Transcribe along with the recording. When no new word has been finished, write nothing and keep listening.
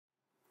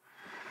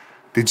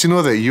Did you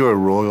know that you are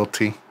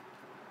royalty?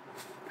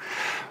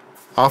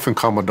 I often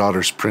call my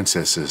daughters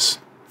princesses.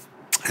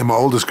 And my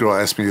oldest girl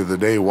asked me the other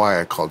day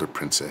why I called her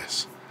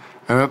princess.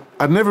 And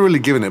I'd never really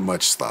given it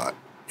much thought.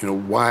 You know,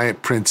 why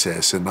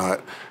princess and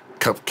not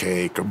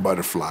cupcake or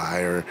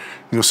butterfly or,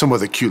 some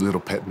other cute little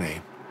pet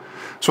name.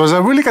 So as I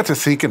really got to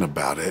thinking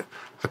about it,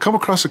 I come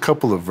across a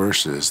couple of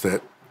verses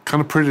that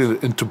kind of put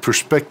it into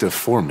perspective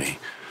for me.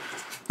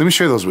 Let me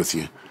share those with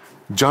you.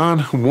 John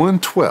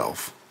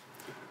 1:12.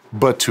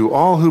 But to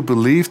all who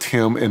believed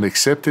him and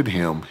accepted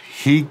him,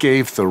 he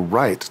gave the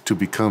right to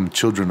become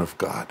children of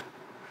God.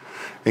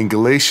 In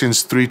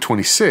Galatians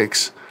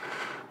 3:26,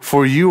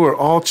 for you are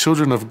all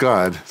children of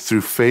God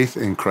through faith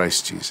in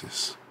Christ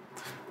Jesus.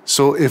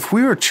 So if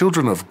we are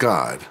children of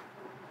God,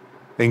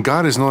 and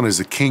God is known as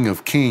the King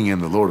of Kings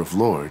and the Lord of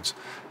Lords,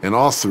 and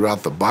all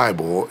throughout the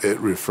Bible, it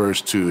refers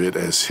to it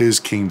as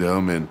his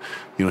kingdom, and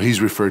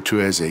he's referred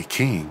to as a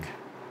king,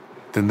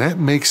 then that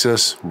makes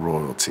us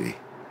royalty.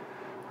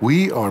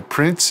 We are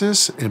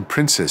princes and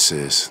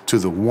princesses to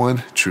the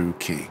one true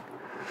King.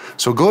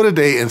 So go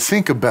today and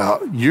think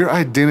about your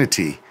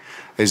identity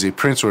as a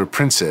prince or a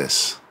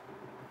princess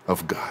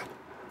of God.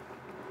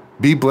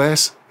 Be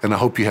blessed, and I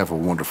hope you have a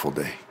wonderful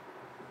day.